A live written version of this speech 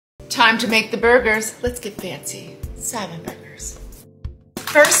Time to make the burgers. Let's get fancy. Salmon burgers.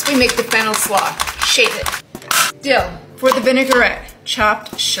 First, we make the fennel slaw. Shave it. Dill. For the vinaigrette,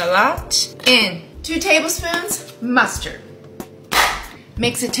 chopped shallot in. 2 tablespoons mustard.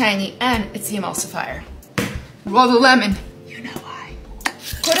 Makes it tiny and it's the emulsifier. Roll the lemon. You know why.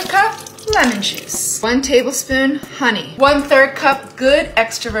 1/4 cup lemon juice. 1 tablespoon honey. 1/3 cup good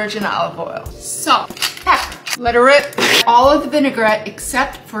extra virgin olive oil. Salt. Pepper. Let it rip. All of the vinaigrette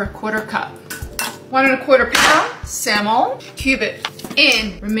except for 1/4 cup. 1 1/4 pound salmon. Cube it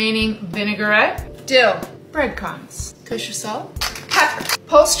in. Remaining vinaigrette. Dill. Breadcrumbs. Kosher salt. Pepper.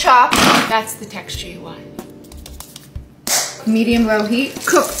 Post chop. That's the texture you want. Medium-low heat.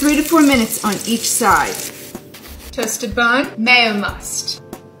 Cook 3 to 4 minutes on each side. Toasted bun. Mayo must.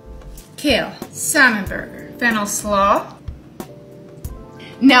 Kale. Salmon burger. Fennel slaw.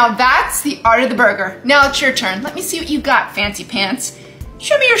 Now that's the art of the burger. Now it's your turn. Let me see what you got, fancy pants.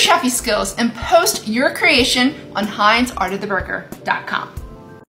 Show me your chefy skills and post your creation on HeinzArtoftheBurger.com.